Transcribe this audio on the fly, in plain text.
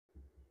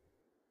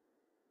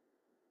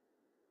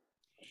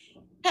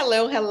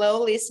Hello,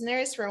 hello,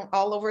 listeners from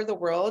all over the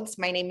world.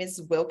 My name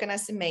is Wilka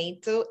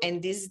Nascimento,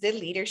 and this is the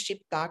Leadership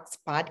Talks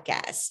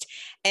podcast.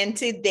 And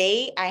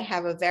today I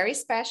have a very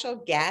special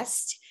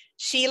guest,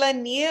 Sheila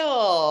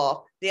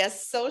Neal, the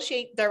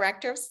Associate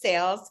Director of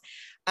Sales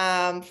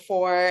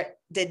for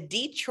the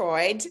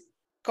Detroit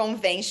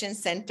Convention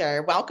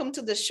Center. Welcome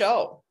to the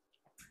show.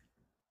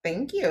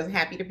 Thank you.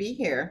 Happy to be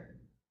here.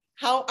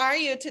 How are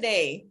you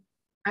today?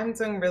 I'm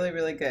doing really,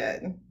 really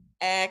good.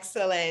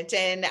 Excellent.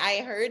 And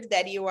I heard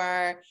that you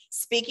are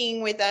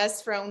speaking with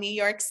us from New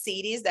York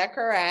City. Is that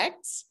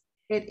correct?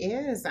 It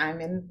is.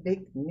 I'm in big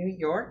New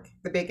York,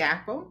 the Big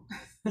Apple.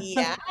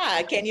 Yeah.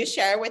 Can you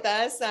share with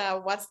us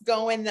what's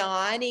going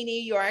on in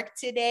New York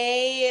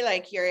today?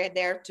 Like you're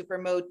there to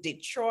promote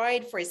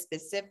Detroit for a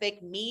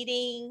specific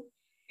meeting?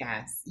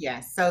 Yes,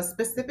 yes. So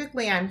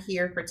specifically, I'm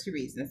here for two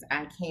reasons.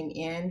 I came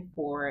in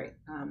for,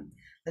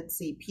 let's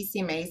see,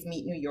 PCMA's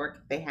Meet New York.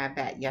 They had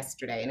that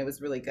yesterday, and it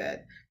was really good.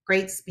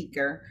 Great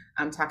speaker.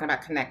 I'm talking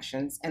about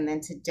connections. And then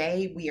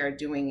today we are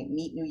doing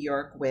Meet New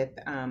York with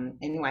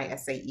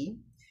NYSAE,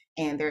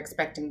 and they're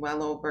expecting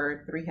well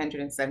over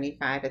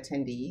 375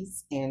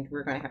 attendees. And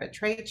we're going to have a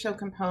trade show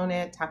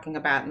component talking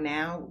about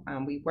now.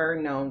 We were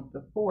known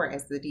before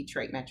as the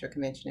Detroit Metro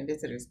Convention and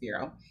Visitors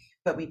Bureau,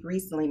 but we've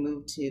recently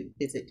moved to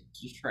Visit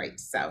Detroit.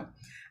 So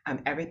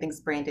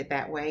everything's branded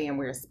that way, and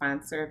we're a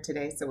sponsor of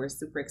today, so we're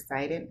super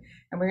excited.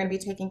 And we're going to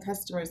be taking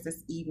customers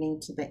this evening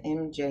to the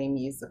MJ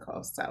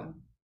musical. So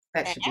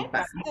that should be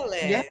fun.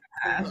 Yeah,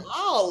 Excellent.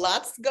 Wow,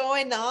 lots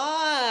going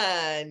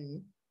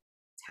on.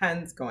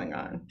 tons going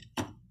on.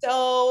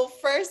 So,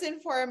 first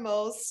and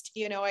foremost,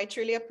 I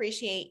truly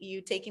appreciate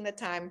you taking the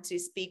time to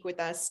speak with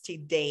us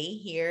today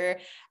here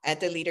at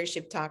the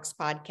Leadership Talks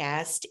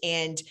podcast.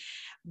 And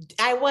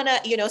I want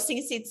to,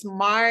 since it's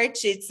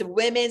March, it's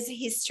Women's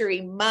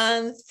History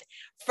Month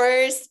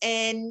first,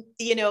 and,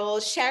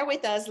 share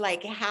with us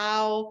like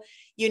how,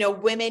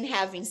 women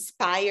have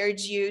inspired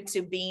you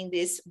to be in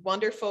this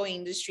wonderful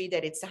industry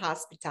that it's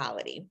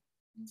hospitality.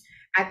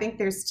 I think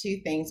there's two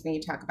things when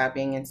you talk about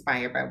being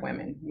inspired by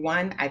women.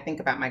 One, I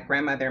think about my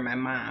grandmother and my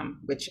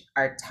mom, which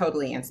are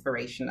totally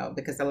inspirational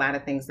because a lot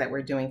of things that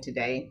we're doing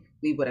today,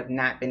 we would have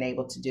not been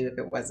able to do if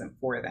it wasn't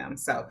for them.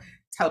 So,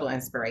 total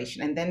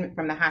inspiration. And then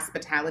from the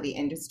hospitality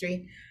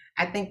industry,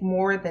 I think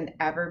more than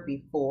ever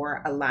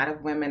before, a lot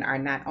of women are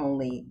not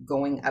only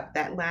going up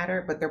that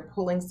ladder, but they're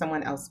pulling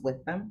someone else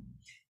with them,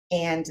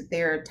 and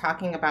they're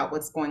talking about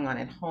what's going on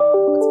at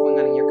home, what's going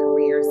on in your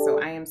career. So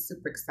I am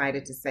super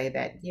excited to say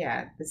that,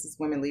 yeah, this is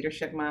Women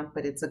Leadership Month,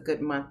 but it's a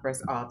good month for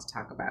us all to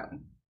talk about.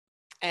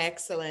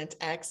 Excellent,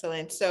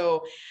 excellent.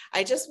 So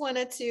I just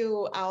wanted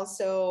to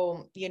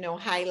also,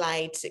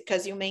 highlight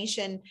because you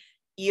mentioned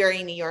you're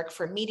in New York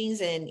for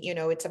meetings and,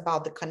 it's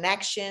about the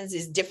connections,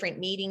 it's different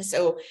meetings.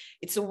 So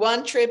it's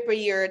one trip where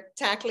you're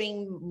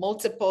tackling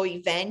multiple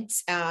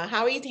events.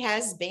 How it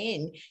has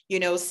been,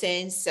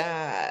 since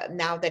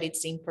now that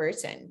it's in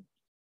person.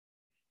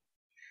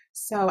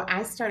 So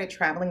I started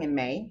traveling in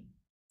May.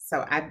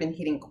 So I've been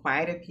hitting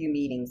quite a few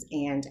meetings,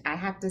 and I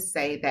have to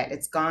say that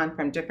it's gone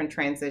from different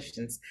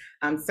transitions.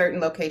 Certain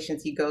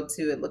locations you go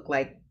to, it looked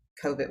like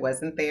COVID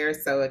wasn't there.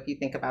 So if you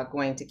think about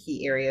going to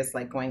key areas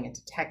like going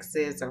into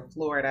Texas or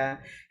Florida,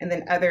 and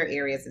then other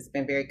areas, it's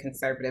been very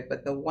conservative.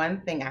 But the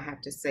one thing I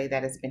have to say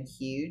that has been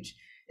huge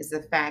is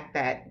the fact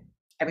that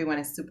everyone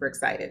is super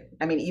excited.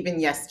 I mean, even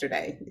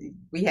yesterday,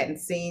 we hadn't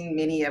seen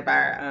many of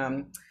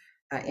our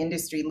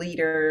industry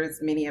leaders,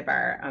 many of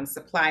our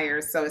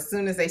suppliers. So as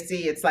soon as they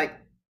see, it's like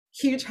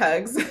huge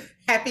hugs,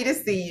 happy to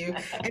see you.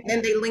 And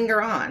then they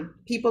linger on.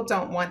 People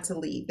don't want to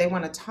leave. They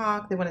want to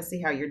talk. They want to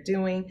see how you're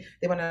doing.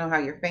 They want to know how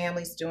your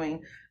family's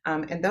doing.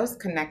 And those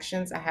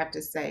connections, I have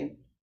to say,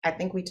 I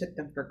think we took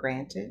them for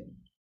granted.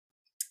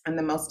 And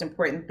the most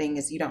important thing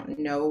is you don't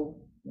know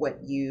what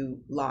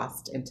you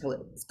lost until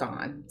it's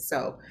gone.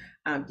 So,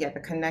 yeah, the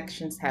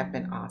connections have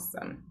been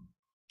awesome.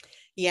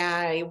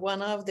 Yeah,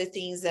 one of the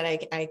things that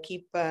I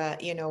keep,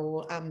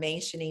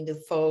 mentioning to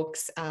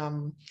folks,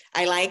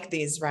 I like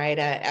this, right?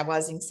 I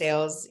was in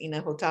sales in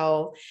a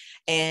hotel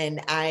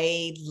and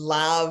I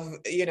love,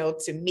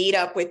 to meet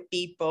up with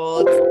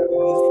people,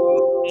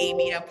 to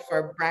meet up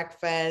for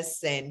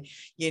breakfast and,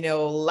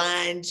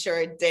 lunch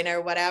or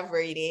dinner, whatever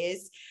it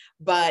is.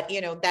 But,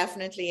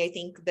 definitely, I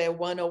think the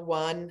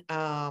one-on-one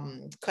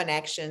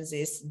connections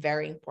is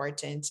very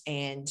important.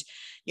 And,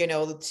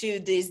 to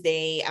this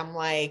day, I'm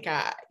like,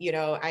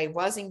 I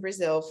was in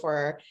Brazil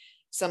for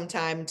some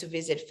time to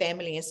visit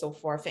family and so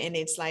forth. And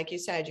it's like you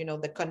said,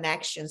 the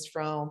connections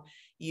from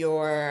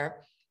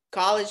your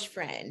college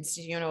friends,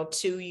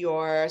 to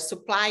your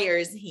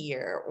suppliers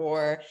here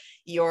or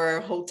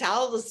your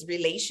hotels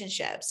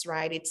relationships,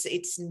 right?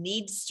 It's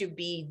needs to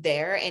be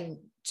there and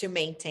to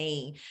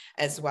maintain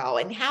as well.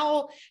 And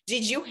how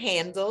did you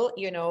handle,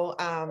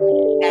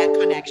 that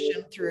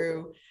connection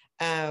through,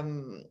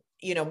 um,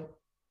 you know,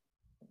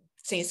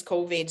 since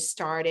COVID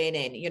started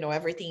and,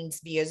 everything's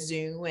via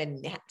Zoom,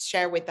 and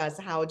share with us,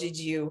 how did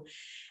you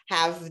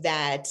have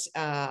that,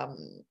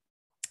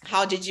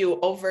 how did you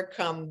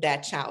overcome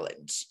that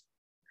challenge?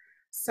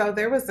 So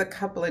there was a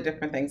couple of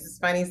different things. It's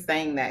funny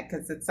saying that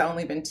because it's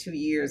only been 2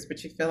 years,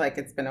 but you feel like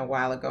it's been a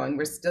while ago and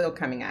we're still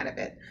coming out of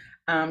it.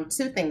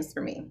 Two things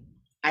for me.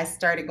 I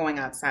started going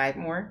outside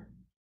more.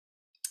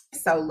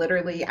 So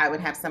literally, I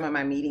would have some of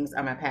my meetings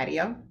on my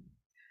patio.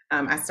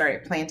 I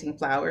started planting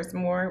flowers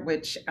more,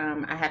 which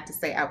I have to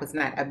say I was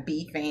not a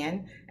bee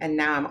fan, and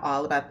now I'm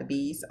all about the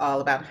bees, all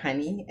about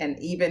honey. And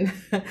even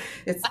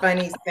it's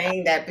funny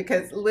saying that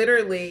because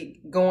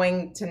literally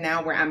going to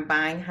now where I'm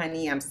buying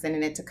honey, I'm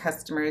sending it to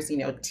customers,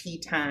 tea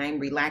time,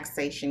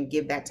 relaxation,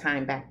 give that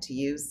time back to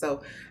you.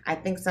 So I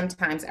think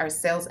sometimes our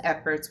sales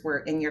efforts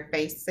were in your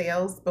face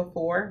sales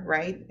before,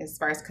 right? As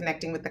far as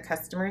connecting with the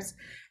customers.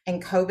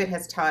 And COVID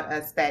has taught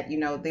us that,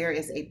 there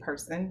is a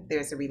person,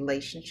 there's a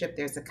relationship,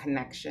 there's a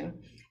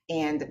connection.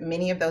 And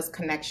many of those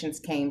connections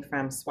came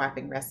from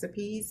swapping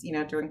recipes,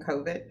 during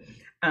COVID,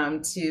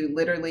 to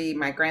literally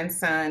my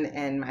grandson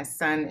and my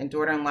son and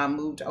daughter-in-law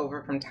moved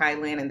over from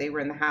Thailand and they were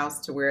in the house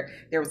to where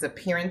there was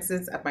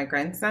appearances of my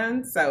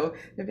grandson. So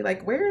they'd be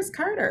like, where is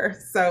Carter?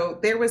 So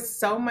there was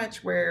so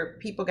much where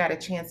people got a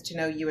chance to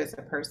know you as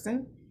a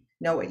person,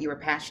 know what you were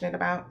passionate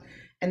about.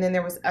 And then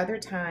there was other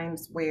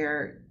times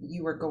where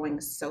you were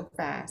going so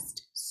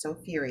fast, so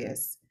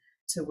furious,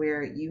 to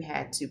where you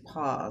had to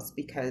pause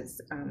because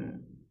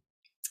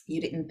you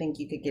didn't think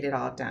you could get it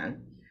all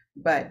done.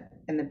 But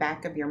in the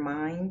back of your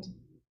mind,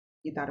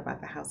 you thought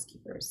about the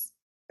housekeepers,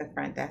 the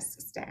front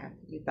desk staff.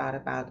 You thought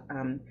about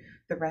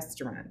the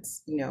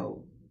restaurants,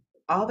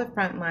 all the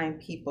frontline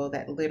people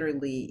that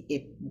literally,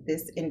 if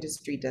this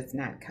industry does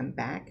not come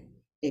back,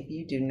 if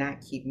you do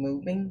not keep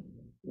moving,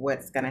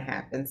 what's going to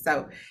happen?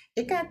 So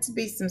it got to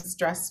be some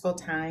stressful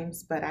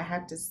times, but I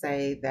have to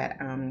say that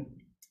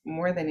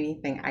more than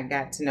anything, I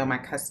got to know my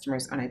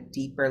customers on a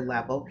deeper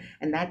level.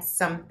 And that's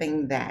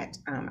something that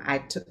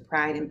I took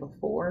pride in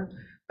before,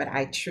 but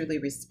I truly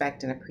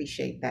respect and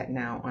appreciate that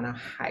now on a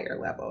higher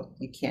level.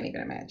 You can't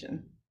even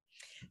imagine.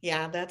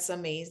 Yeah, that's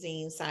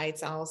amazing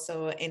insights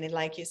also. And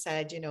like you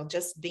said,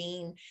 just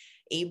being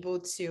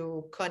able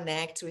to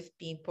connect with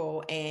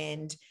people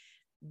and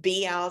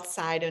be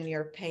outside on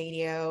your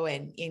patio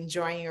and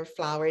enjoying your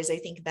flowers. I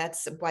think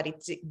that's what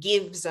it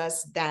gives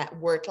us, that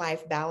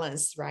work-life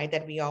balance, right?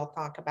 That we all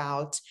talk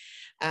about.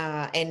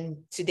 And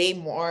today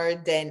more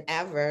than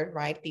ever,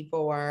 right?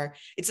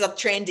 It's a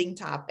trending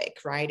topic,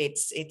 right?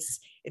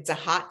 It's a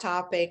hot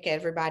topic.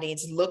 Everybody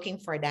is looking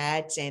for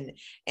that.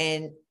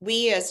 And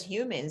we as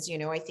humans,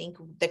 I think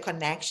the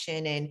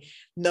connection and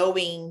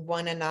knowing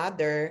one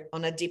another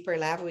on a deeper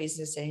level is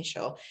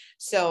essential.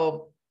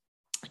 So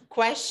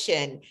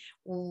question,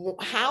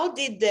 how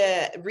did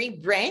the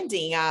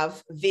rebranding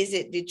of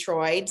Visit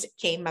Detroit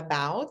came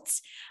about,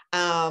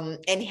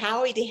 and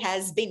how it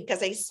has been?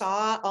 Because I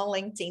saw on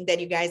LinkedIn that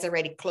you guys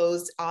already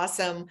closed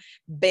awesome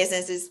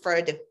businesses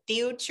for the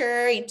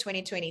future in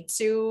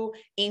 2022,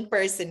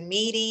 in-person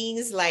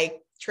meetings,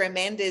 like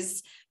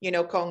tremendous,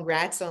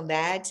 congrats on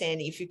that. And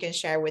if you can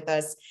share with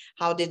us,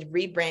 how did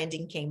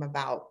rebranding came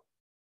about?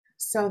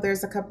 So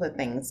there's a couple of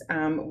things.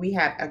 We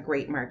have a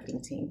great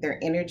marketing team. Their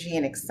energy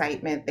and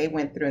excitement, they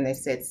went through and they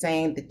said,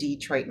 saying the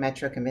Detroit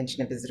Metro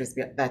Convention and Visitors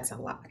Bureau, that's a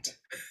lot.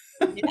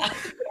 Yeah.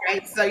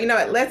 Right. So you know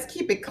what? Let's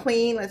keep it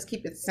clean. Let's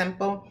keep it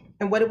simple.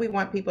 And what do we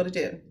want people to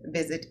do?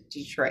 Visit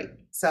Detroit.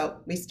 So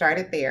we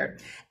started there.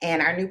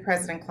 And our new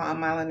president, Claude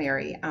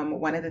Molinari,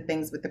 one of the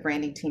things with the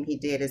branding team he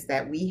did is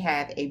that we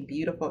have a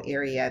beautiful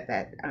area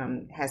that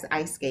has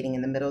ice skating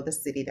in the middle of the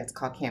city that's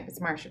called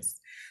Campus Martius.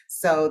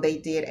 So they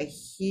did a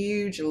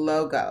huge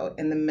logo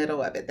in the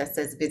middle of it that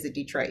says Visit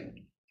Detroit.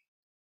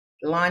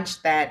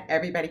 Launched that,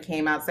 everybody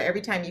came out. So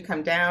every time you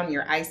come down,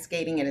 you're ice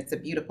skating and it's a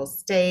beautiful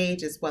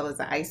stage as well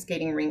as an ice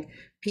skating rink.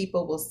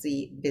 People will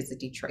see Visit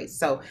Detroit.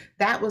 So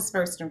that was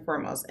first and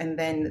foremost. And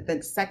then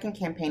the second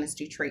campaign is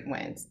Detroit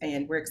Wins.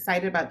 And we're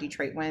excited about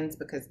Detroit Wins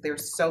because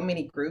there's so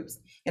many groups.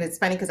 And it's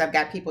funny because I've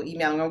got people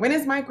emailing, when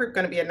is my group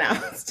going to be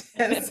announced?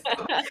 And so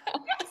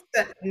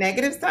the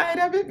negative side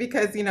of it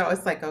because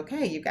it's like,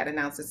 okay, you got to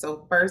announce it.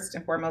 So first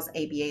and foremost,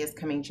 ABA is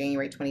coming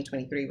January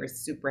 2023. We're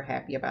super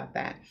happy about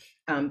that.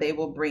 They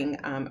will bring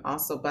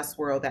also Bus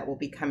World that will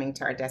be coming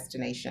to our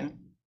destination.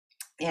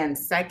 And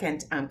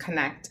second,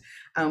 Connect,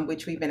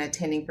 which we've been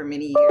attending for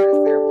many years.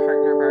 They're a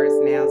partner of ours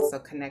now. So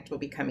Connect will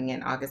be coming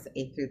in August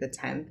 8th through the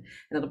 10th.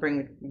 And it'll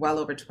bring well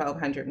over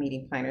 1,200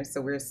 meeting planners. So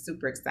we're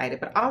super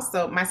excited. But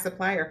also my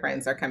supplier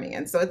friends are coming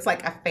in. So it's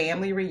like a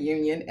family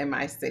reunion in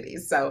my city.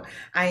 So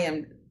I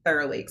am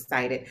thoroughly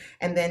excited.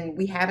 And then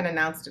we haven't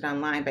announced it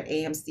online, but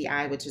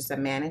AMCI, which is a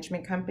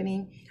management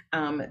company,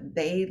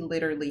 they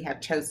literally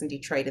have chosen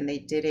Detroit and they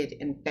did it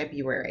in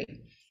February.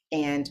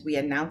 And we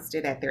announced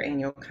it at their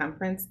annual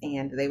conference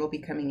and they will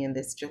be coming in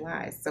this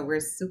July. So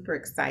we're super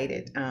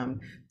excited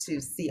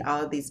to see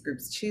all of these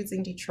groups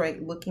choosing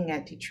Detroit, looking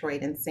at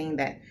Detroit and seeing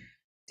that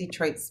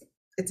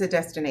it's a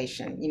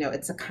destination,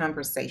 it's a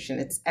conversation.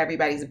 It's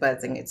everybody's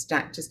buzzing. It's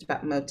not just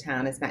about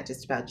Motown. It's not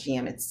just about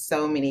GM. It's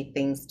so many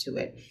things to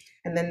it.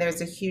 And then there's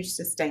a huge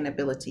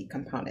sustainability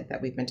component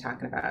that we've been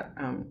talking about.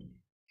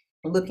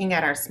 looking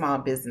at our small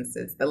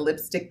businesses. The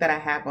lipstick that I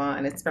have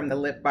on, it's from the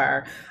Lip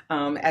Bar.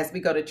 As we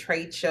go to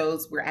trade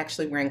shows, we're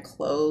actually wearing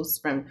clothes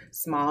from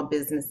small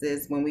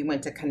businesses. When we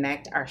went to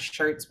Connect, our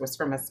shirts was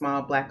from a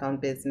small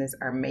Black-owned business.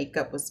 Our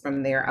makeup was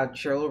from there. Our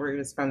jewelry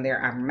was from there.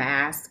 Our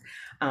mask.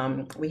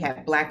 We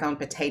had Black-owned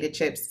potato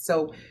chips.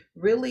 So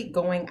really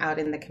going out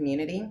in the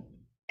community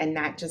and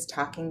not just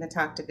talking the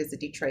talk to Visit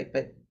Detroit,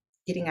 but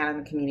getting out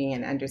in the community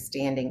and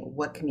understanding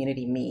what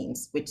community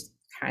means, which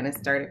kind of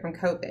started from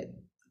COVID.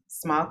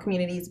 Small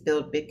communities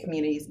build big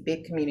communities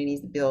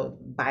build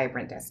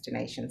vibrant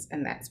destinations,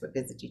 and that's what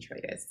Visit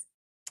Detroit is.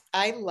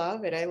 I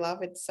love it. I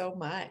love it so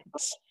much.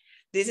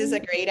 This is a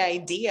great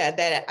idea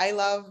that I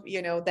love,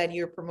 that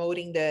you're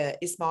promoting the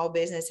small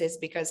businesses,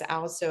 because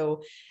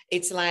also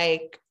it's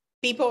like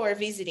people are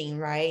visiting,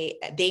 right?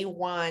 They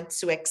want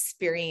to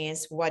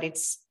experience what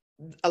it's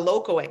a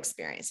local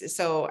experience.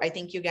 So I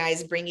think you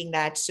guys bringing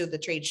that to the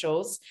trade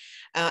shows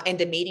and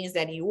the meetings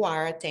that you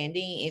are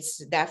attending,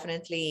 it's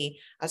definitely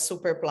a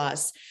super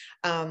plus.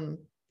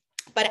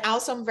 But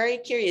also, I'm very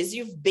curious.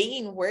 You've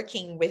been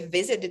working with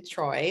Visit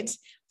Detroit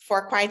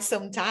for quite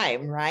some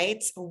time,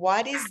 right?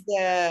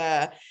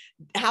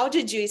 How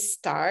did you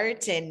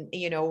start, and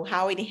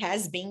how it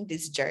has been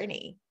this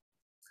journey?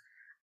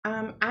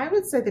 I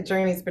would say the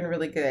journey's been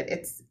really good.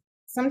 It's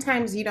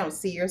sometimes you don't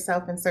see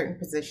yourself in certain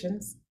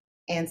positions,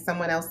 and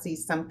someone else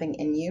sees something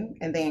in you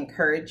and they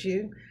encourage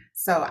you.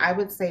 So I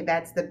would say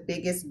that's the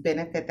biggest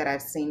benefit that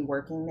I've seen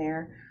working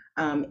there.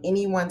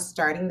 Anyone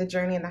starting the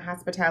journey in the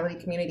hospitality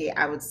community,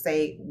 I would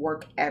say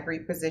work every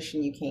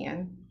position you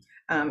can.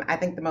 I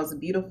think the most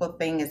beautiful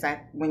thing is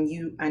that when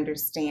you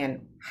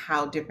understand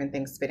how different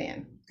things fit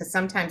in, because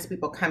sometimes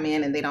people come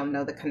in and they don't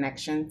know the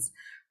connections,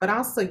 but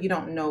also you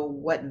don't know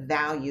what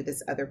value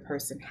this other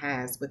person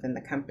has within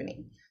the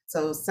company.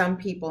 So some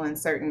people in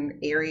certain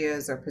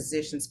areas or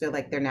positions feel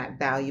like they're not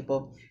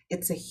valuable.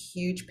 It's a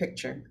huge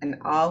picture, and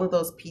all of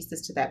those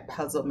pieces to that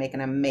puzzle make an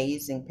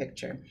amazing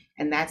picture.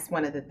 And that's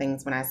one of the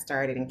things when I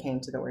started and came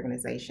to the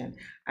organization.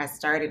 I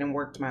started and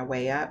worked my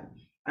way up.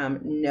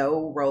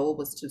 No role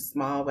was too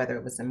small, whether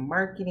it was in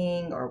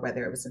marketing or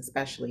whether it was in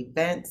special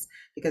events,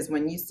 because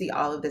when you see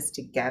all of this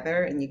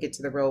together and you get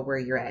to the role where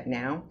you're at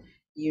now,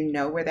 you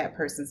know where that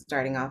person's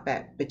starting off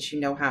at, but you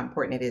know how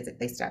important it is if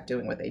they stop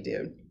doing what they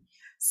do.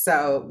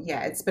 So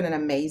yeah, it's been an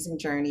amazing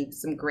journey.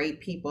 Some great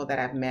people that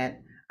I've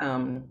met.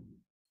 Um,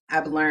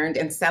 I've learned,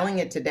 and selling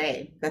it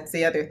today. That's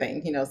the other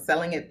thing,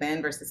 selling it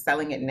then versus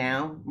selling it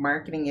now,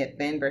 marketing it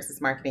then versus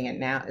marketing it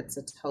now. It's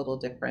a total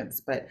difference.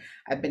 But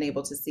I've been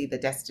able to see the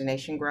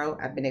destination grow.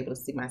 I've been able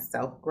to see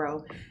myself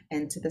grow.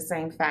 And to the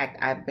same fact,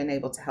 I've been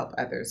able to help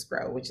others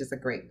grow, which is a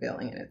great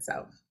feeling in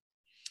itself.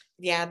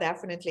 Yeah,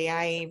 definitely.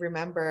 I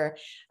remember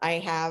I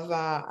have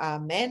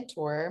a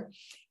mentor,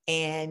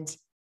 and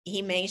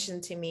he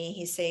mentioned to me,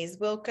 he says,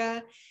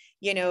 Wilka,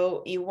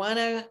 you want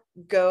to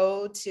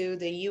go to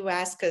the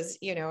US, because,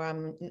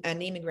 I'm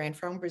an immigrant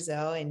from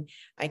Brazil, and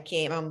I'm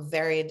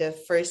the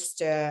first,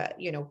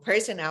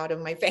 person out of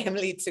my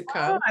family to Oh,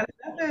 come. I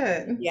love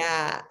it.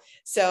 Yeah.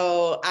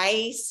 So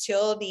I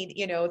still need,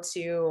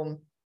 to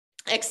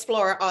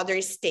explore other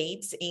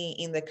states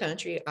in the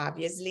country,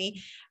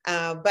 obviously.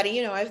 But,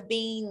 I've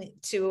been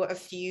to a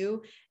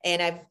few,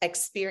 and I've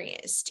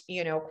experienced,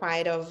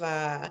 quite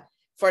of,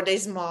 for the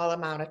small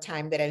amount of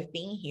time that I've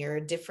been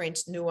here, different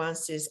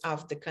nuances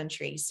of the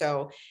country.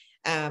 So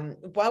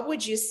what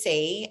would you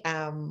say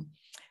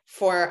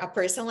for a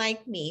person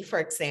like me, for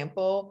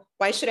example,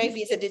 why should I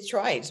visit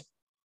Detroit?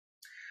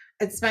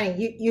 It's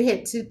funny, you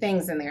hit two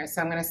things in there,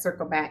 so I'm going to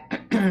circle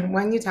back.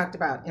 One, you talked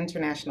about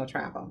international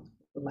travel.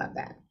 Love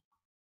that.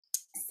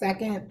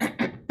 Second,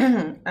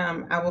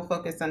 I will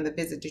focus on the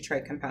Visit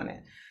Detroit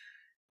component.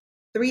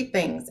 Three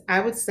things. I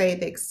would say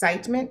the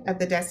excitement of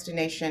the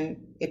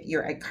destination, if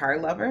you're a car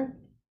lover,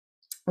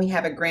 we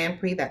have a Grand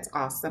Prix that's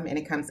awesome and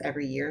it comes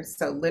every year.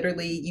 So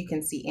literally you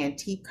can see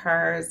antique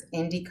cars,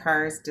 indie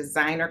cars,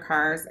 designer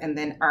cars, and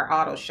then our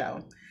auto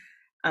show.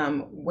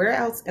 Where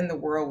else in the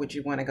world would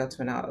you want to go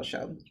to an auto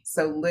show?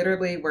 So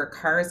literally where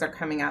cars are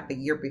coming out the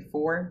year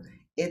before,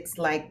 it's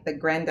like the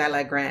grand a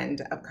la grande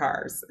of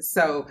cars.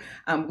 So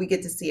we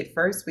get to see it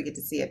first, we get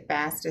to see it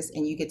fastest,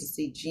 and you get to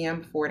see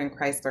GM, Ford, and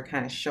Chrysler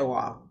kind of show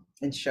off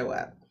and show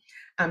up.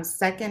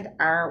 Second,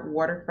 our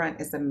waterfront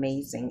is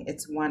amazing.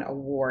 It's won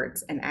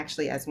awards and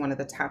actually as one of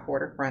the top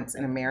waterfronts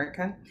in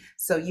America.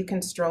 So you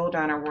can stroll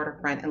down our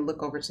waterfront and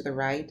look over to the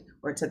right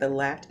or to the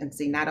left and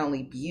see not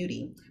only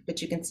beauty,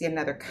 but you can see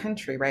another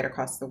country right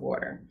across the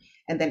water.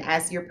 And then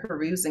as you're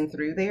perusing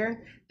through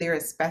there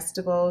is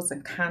festivals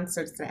and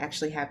concerts that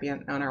actually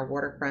happen on our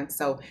waterfront.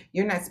 So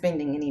you're not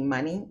spending any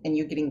money and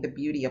you're getting the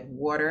beauty of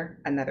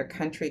water, another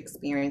country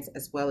experience,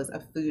 as well as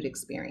a food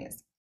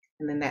experience.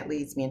 And then that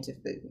leads me into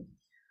food.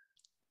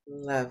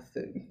 Love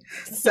food.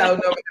 So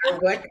no matter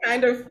what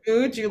kind of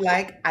food you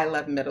like, I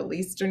love Middle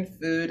Eastern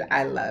food.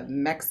 I love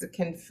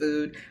Mexican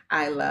food.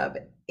 I love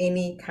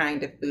any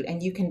kind of food,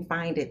 and you can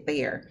find it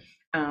there.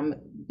 Um,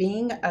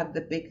 Being of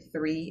the big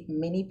three,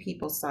 many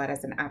people saw it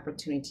as an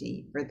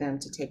opportunity for them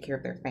to take care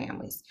of their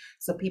families.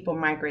 So people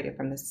migrated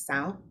from the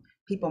South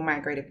People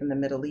migrated from the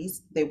Middle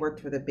East. They worked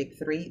for the big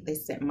three. They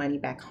sent money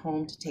back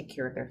home to take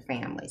care of their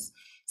families.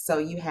 So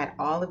you had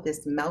all of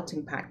this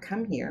melting pot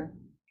come here,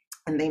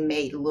 and they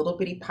made little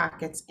bitty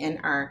pockets in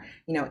our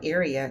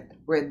area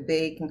where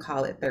they can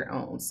call it their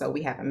own. So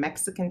we have a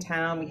Mexican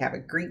town, we have a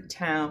Greek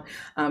town.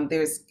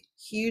 There's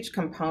huge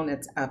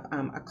components of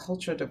a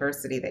cultural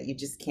diversity that you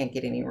just can't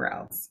get anywhere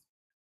else.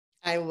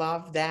 I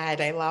love that.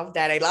 I love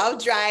that. I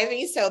love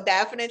driving. So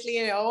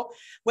definitely,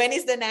 when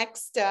is the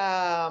next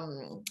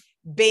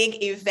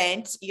big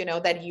event,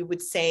 that you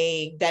would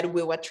say that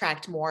will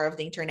attract more of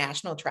the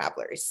international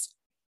travelers?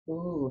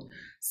 Ooh,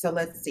 so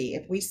let's see.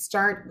 If we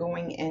start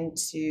going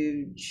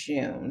into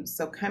June,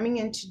 so coming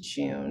into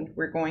June,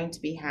 we're going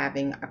to be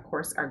having, of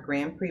course, our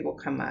Grand Prix will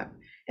come up.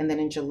 And then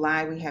in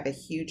July, we have a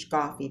huge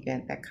golf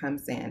event that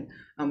comes in,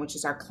 which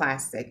is our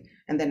classic.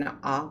 And then in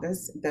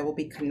August, there will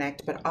be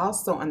Connect, but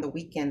also on the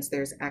weekends,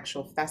 there's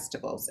actual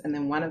festivals. And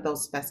then one of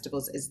those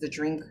festivals is the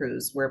Dream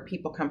Cruise, where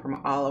people come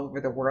from all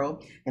over the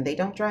world and they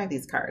don't drive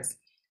these cars.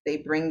 They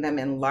bring them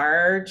in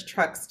large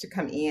trucks to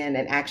come in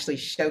and actually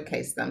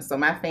showcase them. So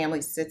my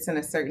family sits in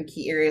a certain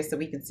key area so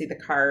we can see the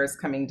cars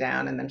coming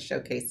down and then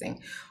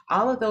showcasing.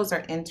 All of those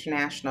are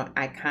international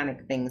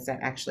iconic things that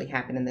actually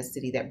happen in the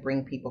city that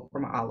bring people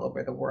from all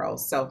over the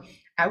world. So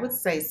I would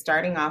say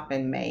starting off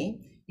in May,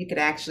 you could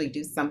actually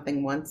do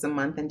something once a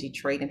month in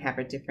Detroit and have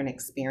a different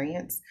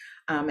experience.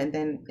 And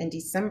then in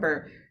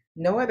December,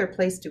 no other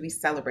place do we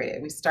celebrate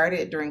it. We started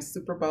it during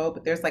Super Bowl,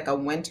 but there's like a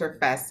winter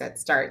fest that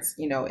starts,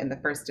 in the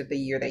first of the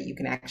year that you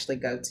can actually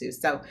go to.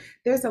 So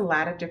there's a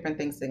lot of different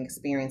things to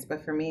experience,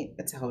 but for me,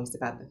 it's always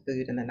about the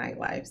food and the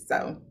nightlife.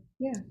 So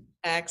yeah.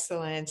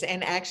 Excellent.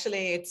 And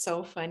actually, it's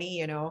so funny,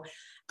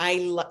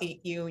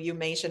 you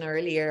mentioned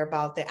earlier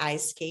about the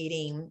ice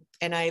skating,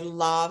 and I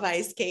love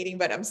ice skating,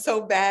 but I'm so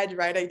bad,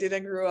 right? I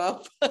didn't grow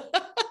up.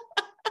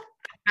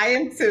 I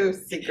am too,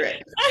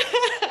 secret.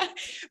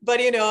 But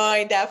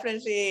I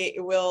definitely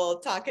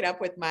will talk it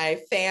up with my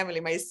family.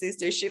 My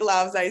sister, she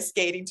loves ice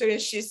skating too, and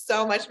she's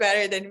so much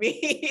better than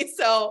me.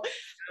 So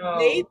Oh,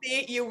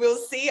 maybe you will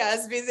see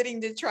us visiting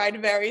Detroit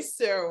very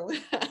soon.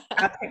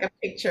 I'll take a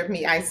picture of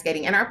me ice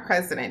skating. And our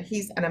president,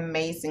 he's an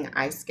amazing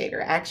ice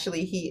skater.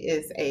 Actually, he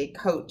is a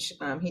coach.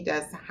 He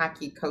does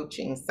hockey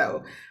coaching,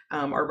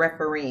 or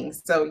refereeing.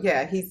 So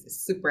yeah, he's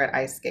super at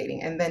ice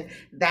skating. And then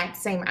that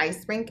same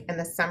ice rink in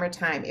the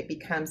summertime, it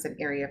becomes an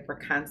area for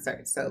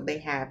concerts. So they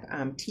have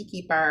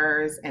tiki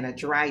bars and a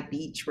dry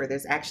beach where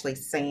there's actually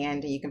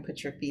sand and you can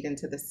put your feet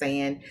into the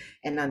sand.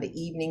 And on the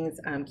evenings,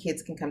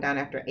 kids can come down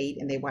after 8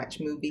 and they watch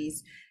movies.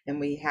 And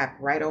we have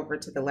right over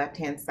to the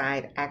left-hand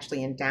side,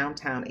 actually in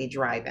downtown, a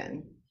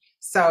drive-in.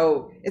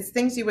 So it's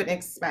things you wouldn't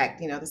expect.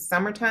 The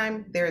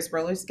summertime, there's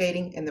roller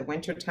skating. In the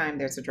wintertime,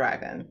 there's a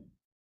drive-in.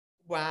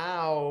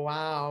 Wow,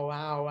 wow,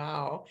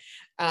 wow,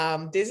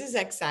 wow. This is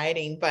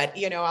exciting, but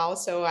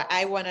also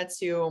I wanted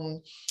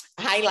to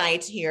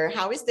highlight here,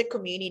 how is the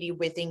community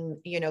within,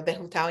 the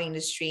hotel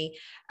industry?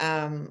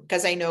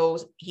 Because I know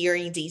here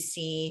in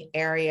DC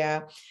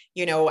area,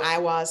 I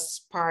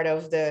was part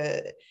of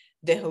the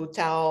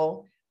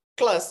hotel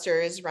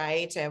clusters,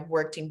 right? I've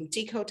worked in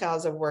boutique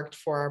hotels, I've worked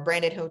for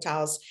branded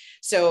hotels.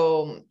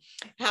 So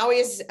how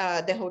is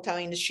the hotel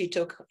industry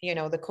took,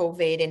 the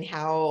COVID, and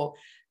how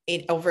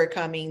it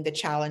overcoming the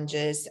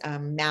challenges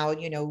now,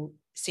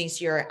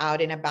 since you're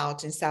out and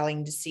about and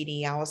selling the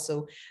city,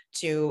 also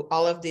to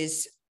all of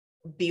these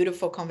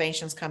beautiful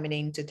conventions coming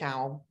into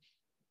town?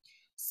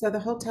 So the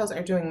hotels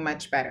are doing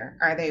much better.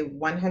 Are they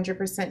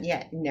 100%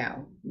 yet?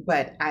 No,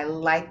 but I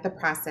like the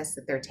process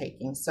that they're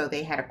taking. So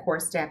they had a core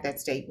staff that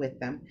stayed with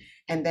them.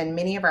 And then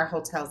many of our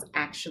hotels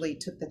actually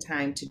took the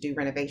time to do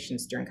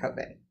renovations during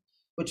COVID,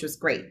 which was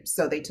great.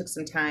 So they took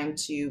some time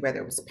to, whether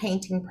it was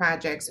painting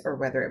projects or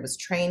whether it was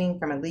training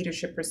from a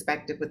leadership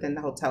perspective within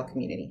the hotel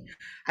community.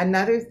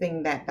 Another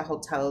thing that the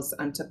hotels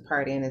took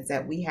part in is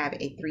that we have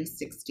a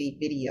 360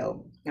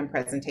 video and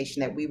presentation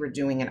that we were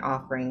doing and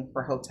offering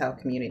for hotel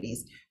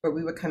communities, where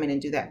we would come in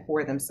and do that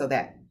for them so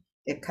that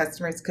if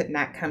customers could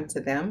not come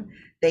to them,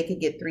 they could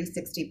get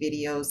 360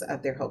 videos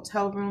of their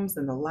hotel rooms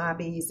and the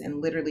lobbies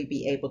and literally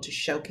be able to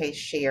showcase,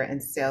 share,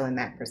 and sell in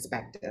that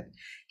perspective.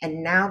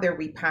 And now they're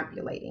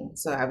repopulating.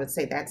 So I would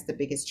say that's the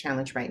biggest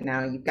challenge right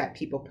now. You've got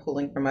people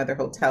pulling from other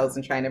hotels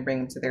and trying to bring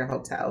them to their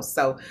hotels.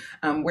 So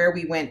where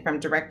we went from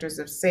directors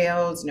of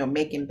sales,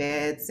 making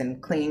beds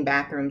and cleaning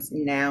bathrooms,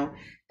 now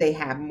they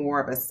have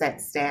more of a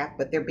set staff,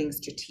 but they're being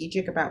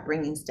strategic about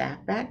bringing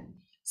staff back.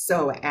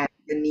 So as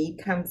the need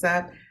comes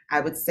up, I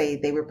would say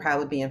they would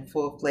probably be in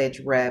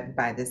full-fledged rev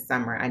by this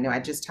summer. I know I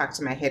just talked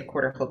to my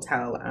headquarter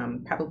hotel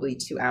probably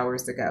 2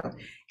 hours ago,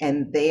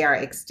 and they are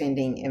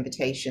extending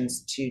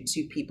invitations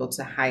to people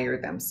to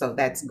hire them. So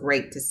that's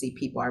great to see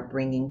people are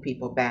bringing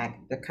people back.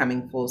 They're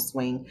coming full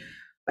swing.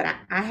 But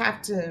I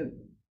have to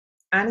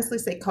honestly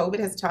say COVID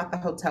has taught the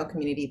hotel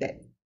community that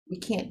we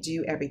can't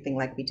do everything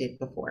like we did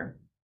before.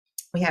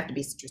 We have to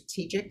be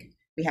strategic.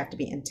 We have to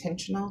be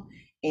intentional.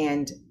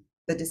 And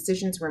the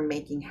decisions we're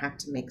making have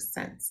to make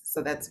sense.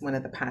 So that's one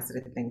of the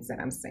positive things that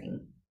I'm seeing.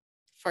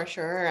 For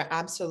sure,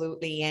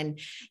 absolutely. And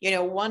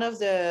one of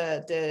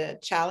the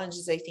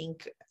challenges, I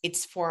think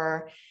it's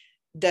for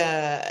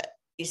the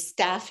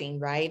staffing,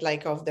 right?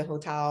 Like of the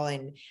hotel,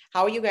 and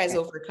how are you guys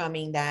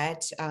overcoming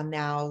that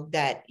now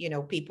that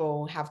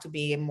people have to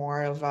be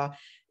more of a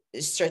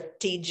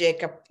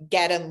strategic,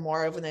 get a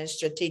more of a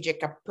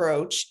strategic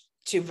approach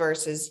to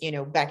versus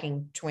back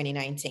in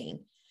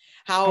 2019.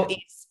 How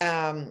is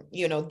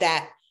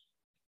that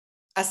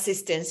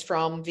assistance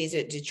from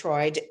Visit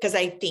Detroit? Because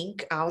I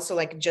think also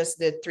like just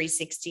the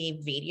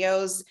 360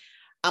 videos.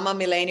 I'm a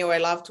millennial. I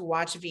love to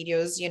watch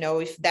videos.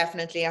 If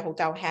definitely a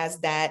hotel has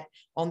that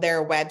on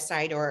their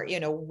website, or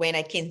when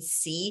I can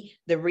see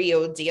the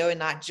real deal and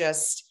not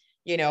just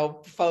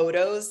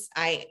photos,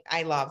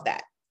 I love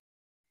that.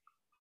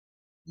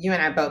 You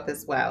and I both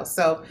as well.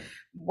 So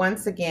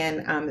once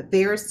again,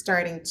 they're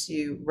starting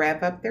to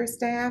rev up their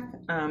staff.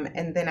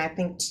 And then I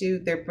think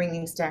too, they're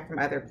bringing staff from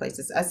other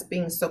places. Us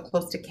being so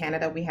close to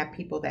Canada, we have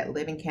people that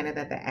live in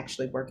Canada that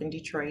actually work in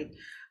Detroit.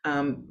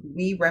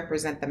 We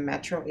represent the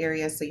metro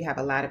area, so you have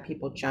a lot of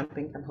people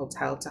jumping from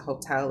hotel to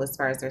hotel as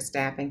far as their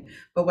staffing.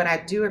 But what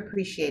I do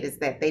appreciate is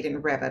that they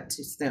didn't rev up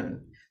too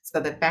soon. So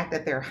the fact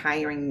that they're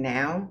hiring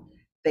now,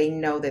 they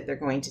know that they're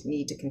going to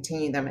need to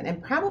continue them.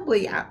 And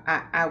probably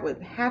I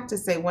would have to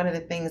say one of the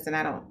things, and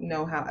I don't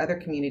know how other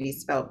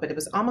communities felt, but it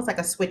was almost like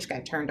a switch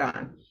got turned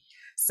on.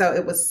 So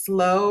it was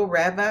slow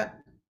rev up,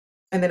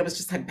 and then it was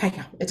just like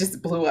bam, it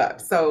just blew up.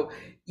 So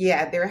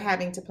yeah, they're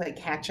having to play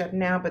catch up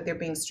now, but they're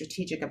being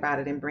strategic about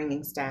it and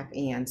bringing staff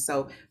in.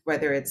 So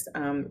whether it's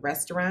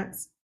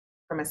restaurants,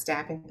 from a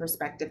staffing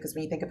perspective, because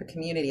when you think of a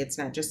community, it's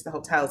not just the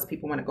hotels,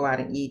 people want to go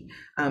out and eat.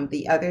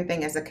 The other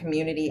thing, as a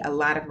community, a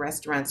lot of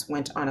restaurants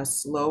went on a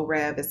slow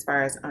rev as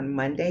far as on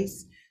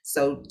Mondays.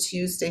 So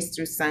Tuesdays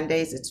through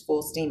Sundays, it's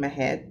full steam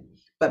ahead.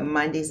 But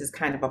Mondays is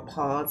kind of a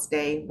pause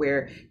day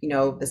where,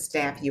 the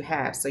staff you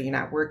have, so you're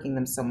not working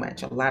them so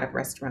much. A lot of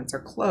restaurants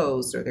are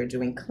closed, or they're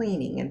doing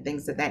cleaning and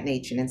things of that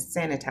nature and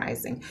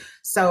sanitizing.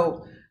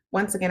 So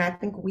once again, I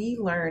think we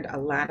learned a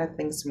lot of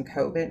things from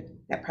COVID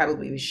that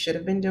probably we should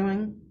have been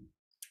doing,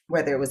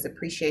 whether it was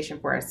appreciation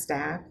for our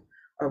staff,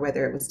 or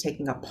whether it was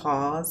taking a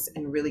pause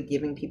and really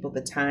giving people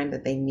the time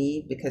that they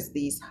need, because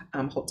these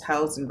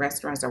hotels and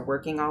restaurants are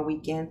working all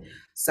weekend.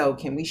 So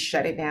can we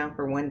shut it down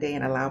for one day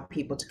and allow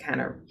people to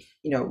kind of,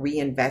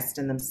 reinvest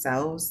in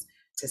themselves,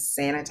 to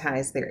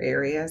sanitize their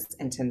areas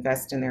and to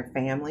invest in their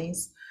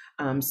families?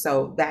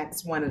 So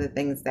that's one of the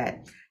things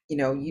that,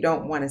 you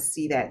don't want to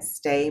see that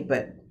stay,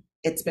 but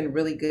it's been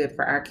really good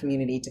for our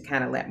community to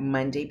kind of let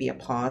Monday be a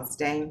pause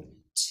day,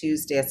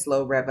 Tuesday a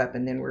slow rev up,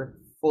 and then we're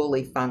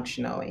fully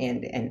functional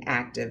and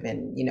active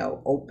and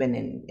open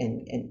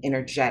and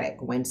energetic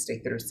Wednesday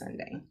through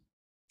Sunday.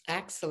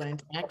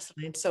 Excellent,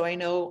 excellent. So I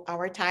know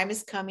our time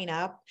is coming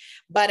up,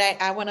 but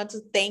I wanted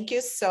to thank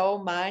you so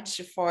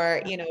much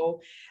for, I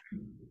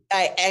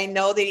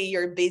know that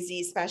you're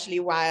busy, especially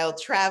while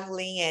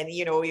traveling, and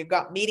you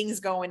got meetings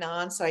going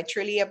on. So I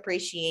truly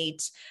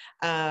appreciate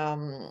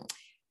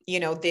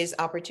this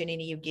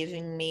opportunity you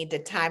giving me, the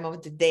time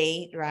of the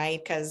day, right?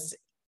 Because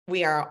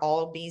we are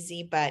all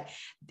busy. But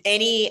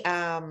any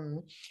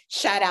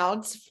shout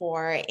outs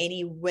for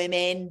any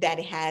women that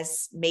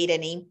has made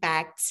an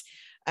impact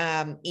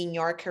in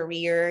your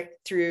career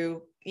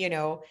through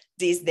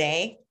this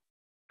day?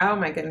 Oh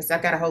my goodness,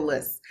 I've got a whole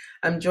list.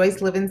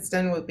 Joyce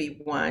Livingston would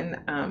be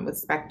one, with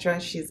Spectra.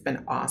 She's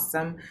been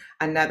awesome.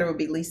 Another would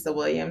be Lisa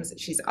Williams.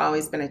 She's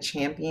always been a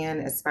champion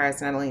as far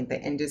as not only the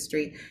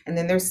industry. And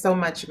then there's so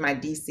much of my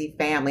DC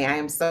family. I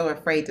am so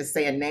afraid to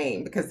say a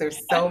name because there's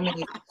so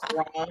many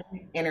strong,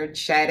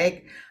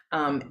 energetic,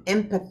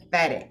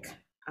 empathetic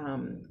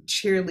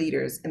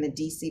cheerleaders in the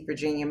DC,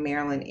 Virginia,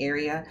 Maryland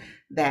area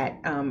that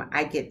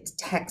I get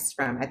texts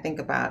from. I think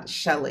about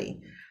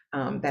Shelley,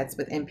 that's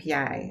with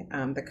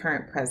MPI, the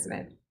current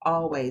president.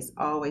 Always,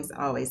 always,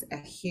 always a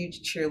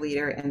huge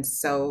cheerleader, and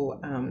so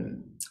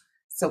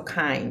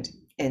kind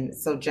and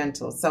so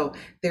gentle. So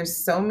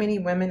there's so many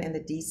women in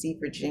the DC,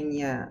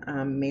 Virginia,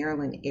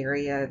 Maryland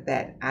area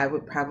that I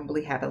would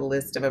probably have a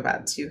list of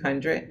about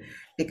 200,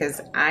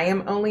 because I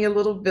am only a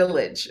little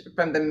village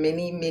from the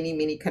many, many,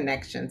 many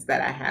connections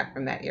that I have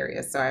from that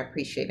area. So I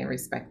appreciate and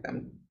respect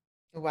them.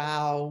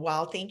 Wow.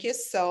 Wow. Thank you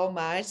so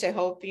much. I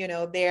hope,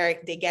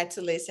 they get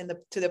to listen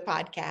to the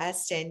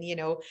podcast and,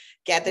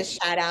 get the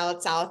shout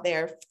outs out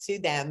there to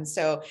them.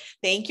 So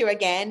thank you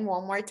again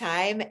one more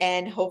time.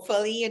 And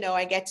hopefully,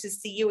 I get to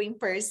see you in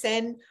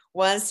person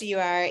once you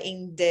are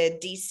in the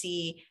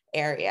DC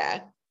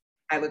area.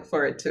 I look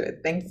forward to it.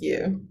 Thank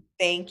you.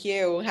 Thank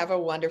you. Have a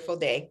wonderful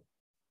day.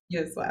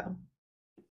 You as well.